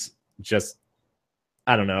games. Just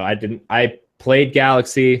I don't know. I played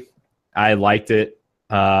Galaxy. I liked it.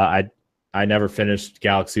 I never finished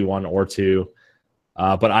Galaxy 1 or 2.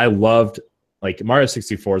 But I loved Mario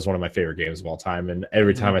 64 is one of my favorite games of all time. And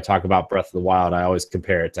every time I talk about Breath of the Wild, I always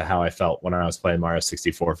compare it to how I felt when I was playing Mario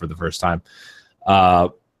 64 for the first time.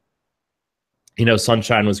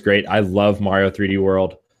 Sunshine was great. I love Mario 3D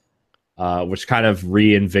World, which kind of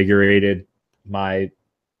reinvigorated my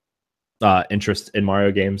interest in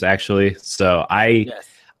Mario games, actually. So I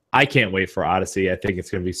can't wait for Odyssey. I think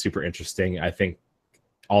it's going to be super interesting. I think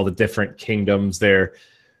all the different kingdoms there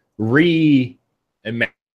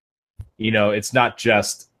it's not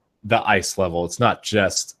just the ice level. It's not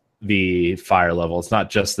just the fire level. It's not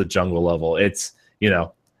just the jungle level. It's, you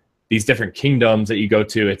know, these different kingdoms that you go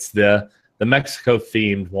to. It's the Mexico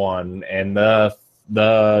themed one, and the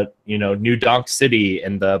you know, New Donk City,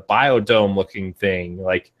 and the biodome looking thing.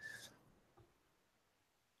 Like,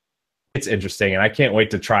 it's interesting, and I can't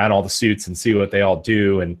wait to try on all the suits and see what they all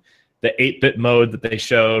do. And the 8-bit mode that they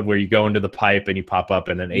showed, where you go into the pipe and you pop up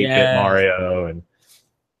in an 8-bit Mario, and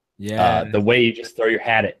the way you just throw your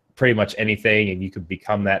hat at pretty much anything and you could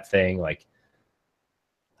become that thing. Like,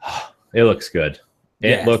 it looks good.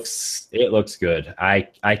 It looks good. I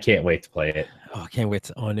can't wait to play it. Oh, I can't wait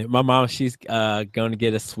to own it. My mom, she's going to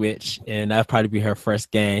get a Switch, and that'll probably be her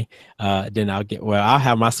first game. Then I'll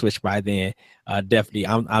have my Switch by then. Definitely.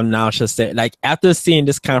 I'm now just saying, like, after seeing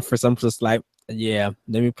this conference, I'm just like, yeah,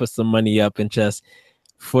 let me put some money up and just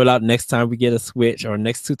full out next time we get a Switch, or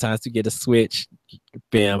next 2 times we get a Switch.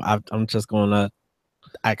 Bam, I'm just gonna,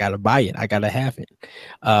 I gotta buy it. I gotta have it.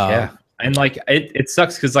 Yeah. And like, it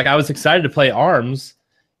sucks because like I was excited to play ARMS,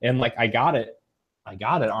 and like I got it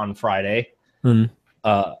on Friday. And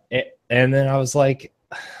then I was like,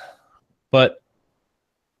 but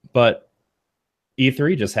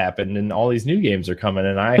E3 just happened and all these new games are coming,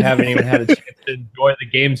 and I haven't even had a chance to enjoy the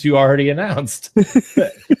games you already announced.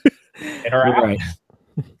 Right.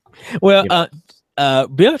 Well,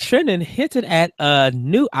 Bill Trinen hinted at a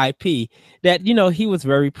new IP that, you know, he was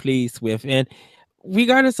very pleased with, and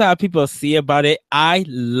regardless of how people see about it, I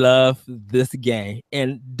love this game,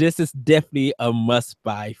 and this is definitely a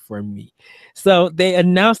must-buy for me. So they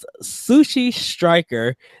announced Sushi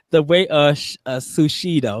Striker: The Way of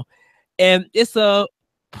Sushido, and it's a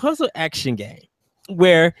puzzle action game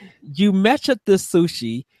where you match up the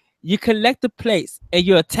sushi, you collect the plates, and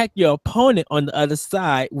you attack your opponent on the other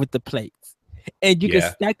side with the plates, and you can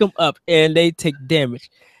stack them up, and they take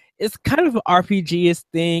damage. It's kind of an RPG-ish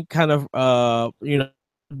thing, kind of you know,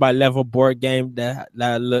 by level board game that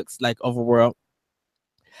looks like Overworld.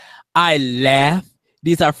 I laugh.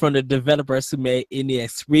 These are from the developers who made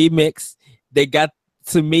NEX Remix. They got,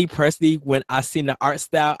 to me personally, when I seen the art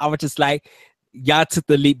style, I was just like, y'all took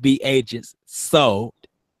the leap be ages. So,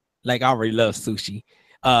 like, I already love sushi.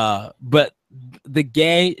 But the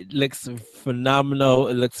game looks phenomenal.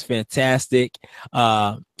 It looks fantastic.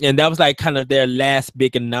 And that was like kind of their last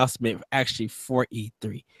big announcement actually for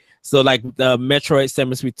E3. So like the Metroid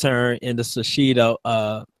Samus Return and the Sushi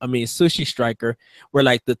Striker were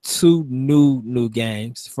like the 2 new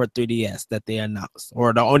games for 3DS that they announced,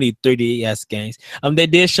 or the only 3DS games. They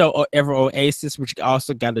did show Ever Oasis, which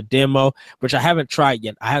also got a demo, which I haven't tried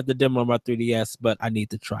yet. I have the demo on my 3DS, but I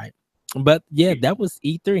need to try it. But yeah, that was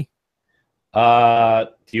E3.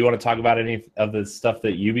 Do you want to talk about any of the stuff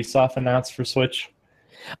that Ubisoft announced for Switch?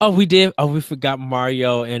 Oh, we did. Oh, we forgot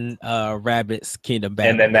Mario and Rabbids Kingdom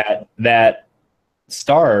Battle. And then that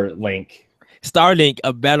Starlink,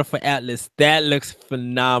 A Battle for Atlas. That looks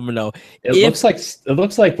phenomenal. It looks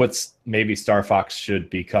like what's maybe Star Fox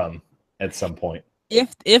should become at some point.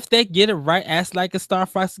 If they get it right as like a Star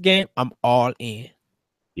Fox game, I'm all in.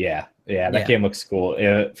 Yeah, that game looks cool.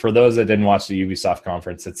 For those that didn't watch the Ubisoft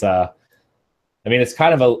conference, it's I mean, it's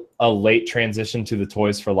kind of a late transition to the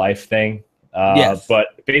Toys for Life thing.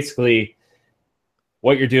 But basically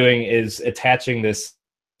what you're doing is attaching this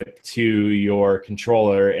to your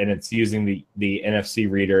controller, and it's using the NFC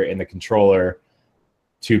reader in the controller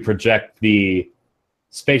to project the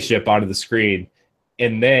spaceship onto the screen.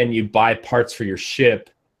 And then you buy parts for your ship.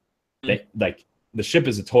 Like, the ship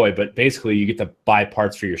is a toy, but basically you get to buy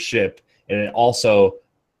parts for your ship, and it also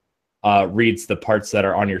reads the parts that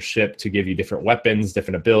are on your ship to give you different weapons,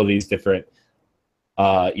 different abilities, different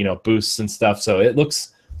boosts and stuff. So it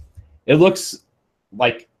looks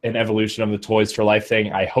like an evolution of the Toys for Life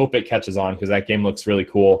thing. I hope it catches on because that game looks really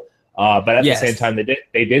cool. But at the same time,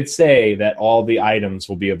 they did say that all the items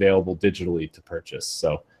will be available digitally to purchase.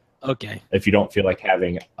 So if you don't feel like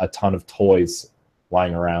having a ton of toys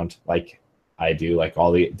lying around like I do, like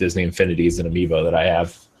all the Disney Infinities and Amiibo that I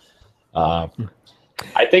have,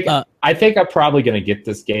 I think I'm probably going to get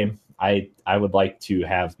this game. I would like to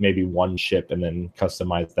have maybe one ship and then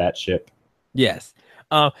customize that ship. Yes.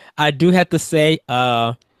 I do have to say,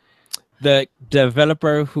 the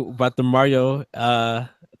developer who bought the Mario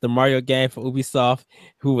game for Ubisoft,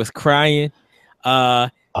 who was crying.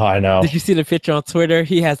 I know. Did you see the picture on Twitter?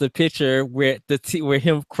 He has a picture where where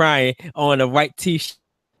him crying on a white T-shirt.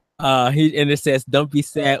 And it says, "Don't be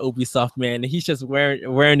sad, Ubisoft man." And he's just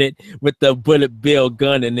wearing it with the Bullet Bill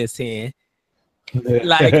gun in his hand.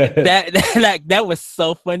 Like that was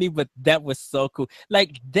so funny, but that was so cool.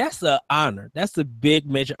 Like, that's an honor. That's a big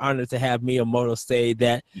major honor to have Miyamoto say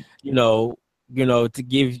that, you know, to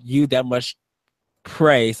give you that much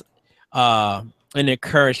praise and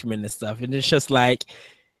encouragement and stuff. And it's just like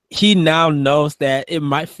he now knows that it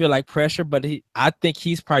might feel like pressure, but I think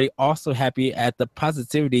he's probably also happy at the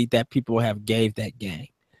positivity that people have gave that game.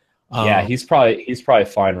 Yeah, he's probably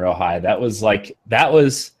flying real high. That was like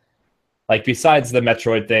besides the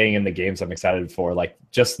Metroid thing and the games I'm excited for, like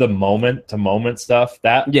just the moment to moment stuff.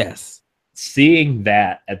 That yes, seeing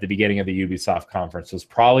that at the beginning of the Ubisoft conference was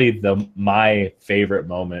probably my favorite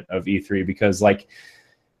moment of E3, because like,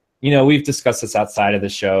 you know, we've discussed this outside of the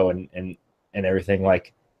show and everything.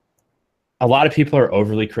 Like, a lot of people are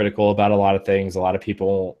overly critical about a lot of things. A lot of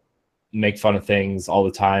people make fun of things all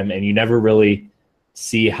the time, and you never really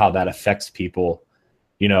see how that affects people.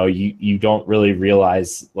 You know, you don't really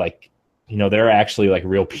realize, like, you know, there are actually like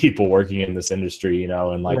real people working in this industry, you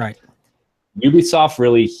know, and like right. Ubisoft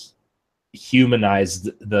really humanized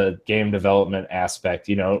the game development aspect,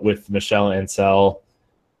 you know, with Michel Ancel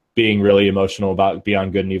being really emotional about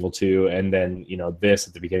Beyond Good and Evil 2, and then, you know, this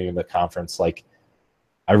at the beginning of the conference. Like,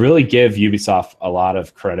 I really give Ubisoft a lot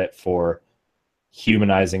of credit for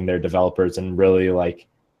humanizing their developers, and really, like,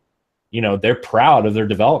 you know, they're proud of their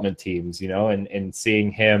development teams, you know, and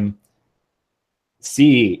seeing him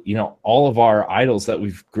see, you know, all of our idols that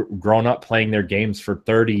we've grown up playing their games for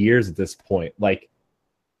 30 years at this point, like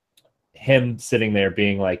him sitting there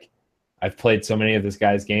being like, I've played so many of this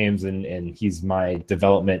guy's games, and he's my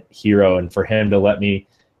development hero. And for him to let me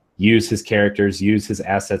use his characters, use his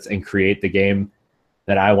assets, and create the game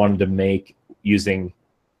that I wanted to make using,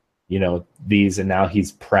 you know, these, and now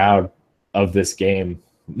he's proud of this game.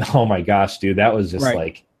 Oh my gosh, dude, that was just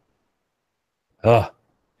like,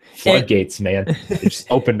 floodgates, man. It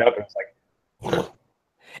just opened up. And it's like,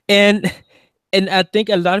 and I think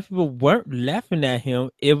a lot of people weren't laughing at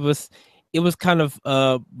him. It was kind of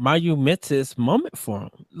a monumentous moment for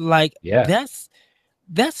him. Like, yeah,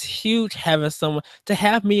 that's huge, having someone to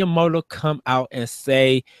have Miyamoto come out and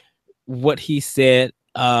say what he said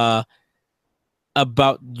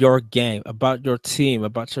about your game, about your team,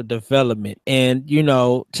 about your development. And, you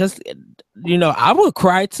know, just, you know, I would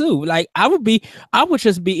cry too. Like, I would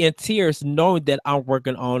just be in tears knowing that I'm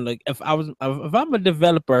working on, like, if I'm a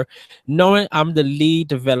developer, knowing I'm the lead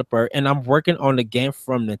developer and I'm working on a game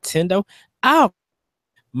from Nintendo, I'll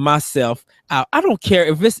myself out. I don't care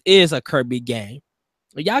if this is a Kirby game.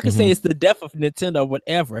 Y'all can say it's the death of Nintendo,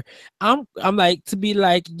 whatever. I'm like, to be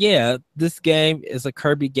like, yeah, this game is a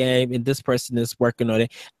Kirby game and this person is working on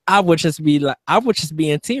it. I would just be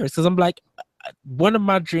in tears, because I'm like, one of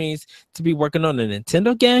my dreams to be working on a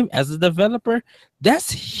Nintendo game as a developer,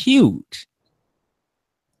 that's huge.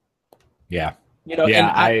 Yeah. You know, yeah,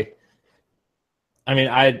 and I mean,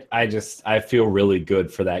 I feel really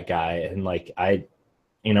good for that guy. And like,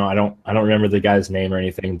 you know, I don't remember the guy's name or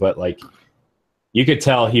anything, but like, you could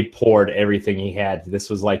tell he poured everything he had. This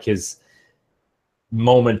was like his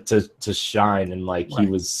moment to shine, and like he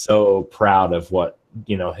was so proud of what,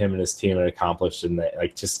 you know, him and his team had accomplished. And that,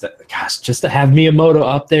 like, just to have Miyamoto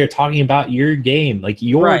up there talking about your game, like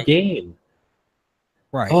your game.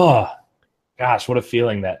 Right. Oh gosh, what a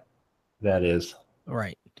feeling that is.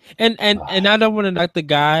 Right. And I don't want to knock the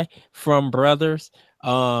guy from Brothers,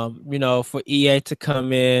 you know, for EA to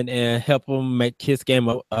come in and help him make his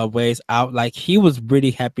game a ways out. Like, he was really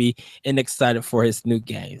happy and excited for his new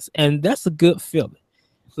games, and that's a good feeling.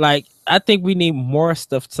 Like, I think we need more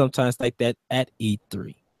stuff sometimes like that at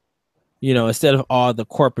E3, you know, instead of all the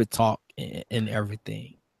corporate talk and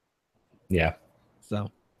everything. Yeah. So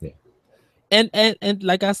yeah. And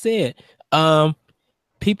like I said,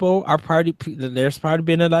 people are there's probably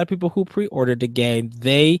been a lot of people who pre-ordered the game.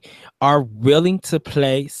 They are willing to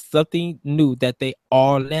play something new that they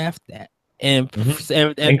all laughed at, and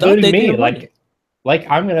including me. Like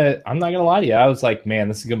I'm not gonna lie to you, I was like, man,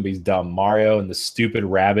 this is gonna be dumb. Mario and the stupid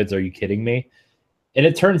rabbits, are you kidding me? And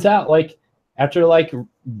it turns out, like, after like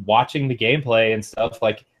watching the gameplay and stuff,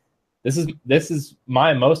 like, this is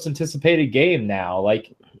my most anticipated game now.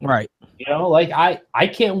 Like, you know, like I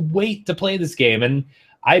can't wait to play this game. And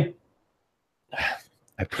I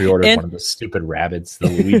pre-ordered one of the stupid rabbits, the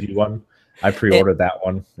Luigi one. I pre-ordered that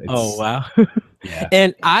one. Oh wow. Yeah.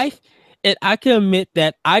 And I can admit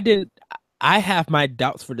that I have my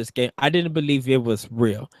doubts for this game. I didn't believe it was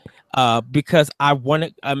real. Because I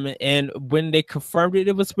wanted and when they confirmed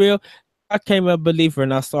it was real, I became a believer,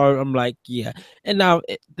 and I saw it. I'm like, yeah. And now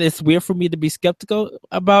it's weird for me to be skeptical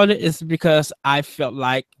about it. It's because I felt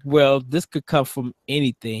like, well, this could come from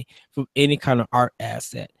anything, from any kind of art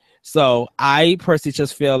asset. So I personally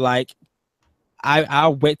just feel like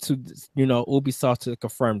I'll wait to, you know, Ubisoft to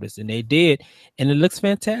confirm this, and they did, and it looks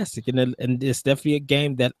fantastic, and it's definitely a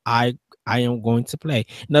game that I I am going to play.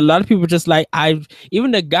 And a lot of people just like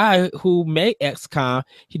even the guy who made XCOM,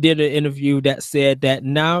 he did an interview that said that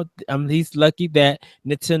now he's lucky that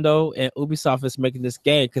Nintendo and Ubisoft is making this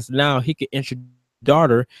game because now he can introduce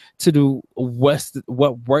daughter to do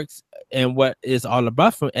what works and what is all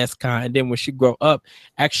about from XCOM, and then when she grow up,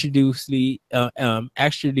 actually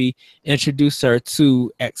introduce her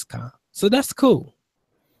to XCOM. So that's cool.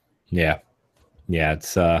 Yeah,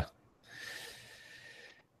 it's I'm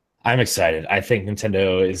excited. I think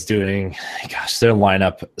Nintendo is doing, gosh, their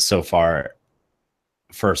lineup so far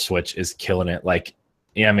for Switch is killing it. Like,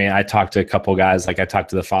 yeah, I mean, I talked to a couple guys, like I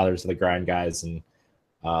talked to the Fathers of the Grind guys, and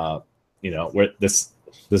you know, this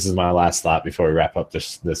is my last thought before we wrap up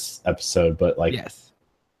this episode. But like, yes,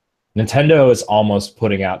 Nintendo is almost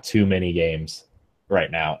putting out too many games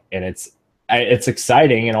right now, and it's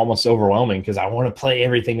exciting and almost overwhelming because I want to play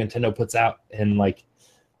everything Nintendo puts out. And like,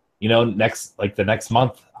 you know, the next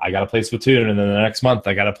month I gotta play Splatoon, and then the next month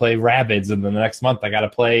I gotta play Rabbids, and then the next month I gotta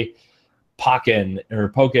play Pokken,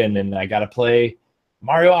 and I gotta play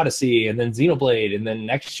Mario Odyssey, and then Xenoblade, and then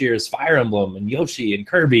next year's Fire Emblem and Yoshi and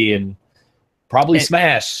Kirby and probably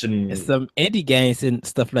Smash and some indie games and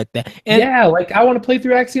stuff like that. And yeah, like I want to play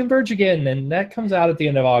through Axiom Verge again, and that comes out at the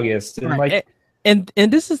end of August. And right. like, and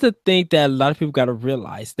this is the thing that a lot of people got to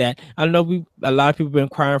realize, that I know a lot of people been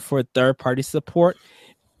crying for third-party support,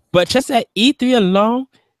 but just at E3 alone,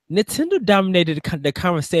 Nintendo dominated the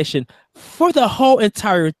conversation for the whole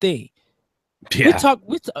entire thing. Yeah.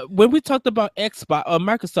 When we talked about Xbox or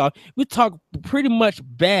Microsoft, we talked pretty much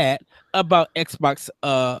bad about Xbox.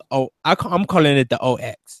 I'm calling it the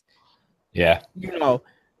OX. Yeah, you know,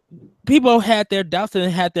 people had their doubts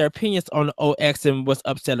and had their opinions on the OX and was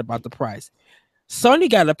upset about the price. Sony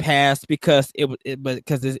got a pass because it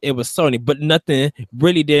was Sony, but nothing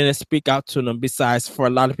really didn't speak out to them besides, for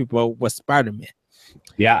a lot of people, was Spider-Man.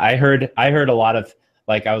 Yeah, I heard a lot of,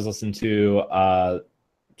 like, I was listening to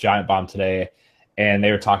Giant Bomb today, and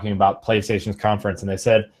they were talking about PlayStation's conference, and they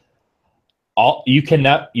said you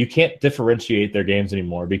can't differentiate their games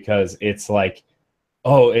anymore because it's like,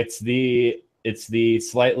 oh, it's the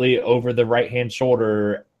slightly over the right hand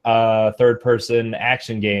shoulder third person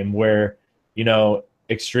action game where, you know,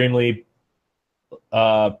 extremely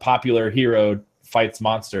popular hero fights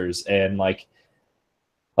monsters, and like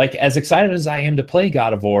as excited as I am to play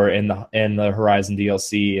God of War and the Horizon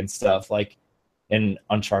DLC and stuff, like, and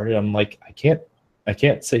Uncharted, I'm like, I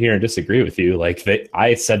can't sit here and disagree with you. Like,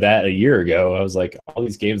 I said that a year ago. I was like, all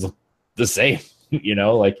these games look the same, you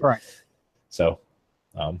know, like, right. So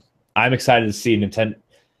I'm excited to see Nintendo.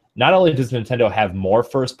 Not only does Nintendo have more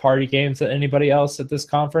first-party games than anybody else at this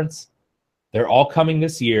conference, they're all coming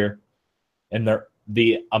this year, and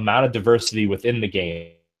the amount of diversity within the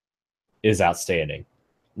game is outstanding.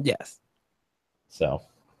 Yes. So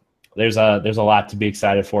there's a lot to be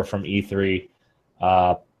excited for from E3.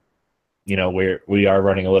 You know, we are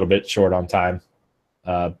running a little bit short on time.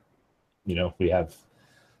 You know, we have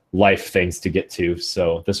life things to get to.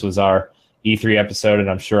 So this was our E3 episode, and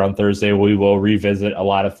I'm sure on Thursday we will revisit a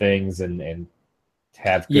lot of things and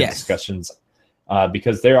have good discussions,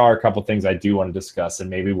 because there are a couple things I do want to discuss, and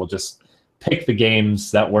maybe we'll just pick the games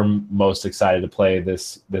that we're most excited to play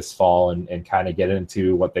this fall and kind of get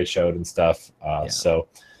into what they showed and stuff. So,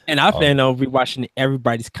 and I plan on rewatching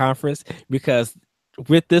everybody's conference, because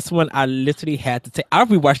with this one, I literally had to take. I've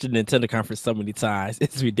rewatched the Nintendo conference so many times;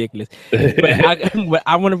 it's ridiculous. But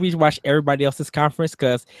I want to rewatch everybody else's conference,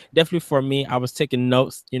 because definitely for me, I was taking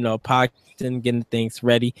notes, you know, podcasting, getting things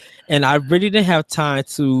ready, and I really didn't have time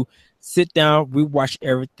to sit down, rewatch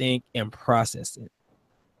everything, and process it.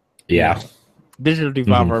 Yeah, Digital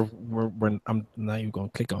Devolver. I'm not even gonna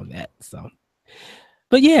click on that. So,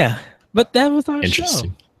 but yeah, but that was our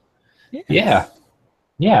interesting. Show.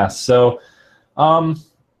 Yeah. So.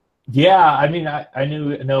 Yeah, I mean, I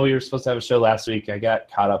know we were supposed to have a show last week. I got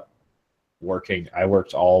caught up working. I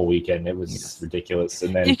worked all weekend. It was ridiculous.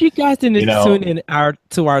 And then, if you guys didn't tune in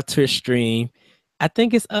to our Twitch stream, I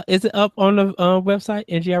think is it up on the website,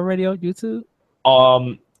 NGR Radio, YouTube?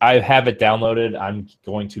 I have it downloaded. I'm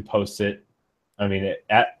going to post it. I mean,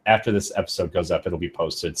 after this episode goes up, it'll be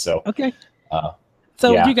posted. So okay.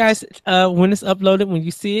 So you guys, when it's uploaded, when you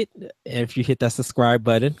see it, if you hit that subscribe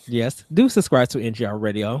button, yes, do subscribe to NGR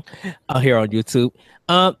Radio here on YouTube.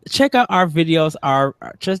 Check out our videos,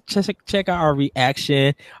 check out our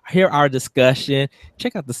reaction, hear our discussion,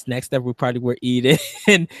 check out the snacks that we probably were eating,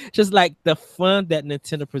 and just like the fun that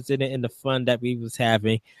Nintendo presented and the fun that we was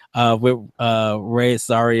having with Ray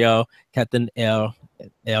Sario, Captain El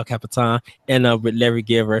Capitan, and with Larry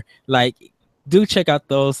Giver. Like, do check out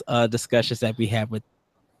those discussions that we have with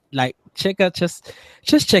like check out just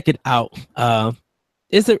check it out.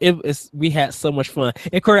 We had so much fun.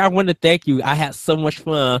 And Corey, I want to thank you. I had so much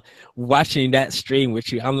fun watching that stream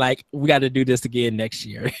with you. I'm like, we got to do this again next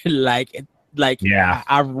year. like yeah,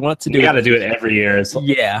 I want to do. We got to do it every year.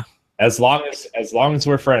 Yeah. As long as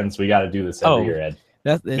we're friends, we got to do this every year, Ed.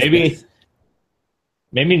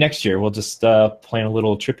 Maybe next year we'll just plan a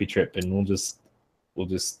little trippy trip, and we'll just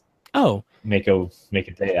make a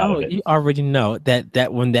day out of it. You already know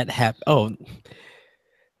that when that happened. Oh,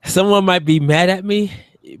 someone might be mad at me,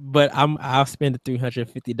 but I'll spend the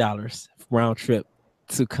 $350 round trip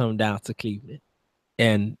to come down to Cleveland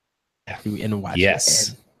and watch.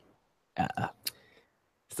 Yes.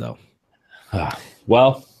 So,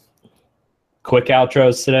 well, quick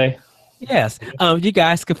outros today. Yes. You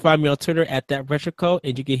guys can find me on Twitter at that retro code,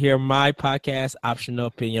 and you can hear my podcast, Optional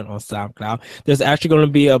Opinion, on SoundCloud. There's actually going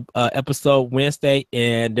to be a episode Wednesday,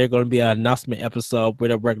 and there's going to be an announcement episode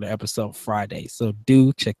with a regular episode Friday. So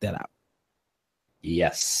do check that out.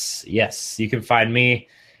 Yes. You can find me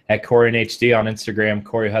at Corey and HD on Instagram,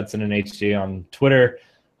 Corey Hudson and HD on Twitter.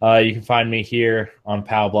 You can find me here on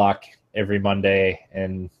Pow Block every Monday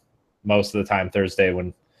and most of the time Thursday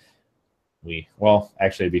when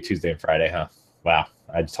actually it'd be Tuesday and Friday, huh? Wow,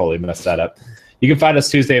 I totally messed that up. You can find us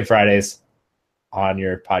Tuesday and Fridays on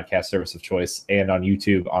your podcast service of choice and on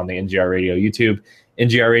YouTube on the NGR Radio YouTube,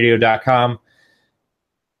 ngrradio.com.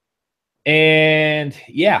 And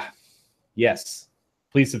yes,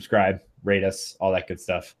 please subscribe, rate us, all that good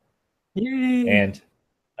stuff. Yay. And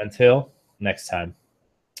until next time,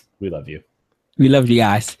 we love you. We love you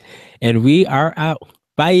guys. And we are out.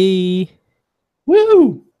 Bye.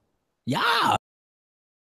 Woo! Yeah.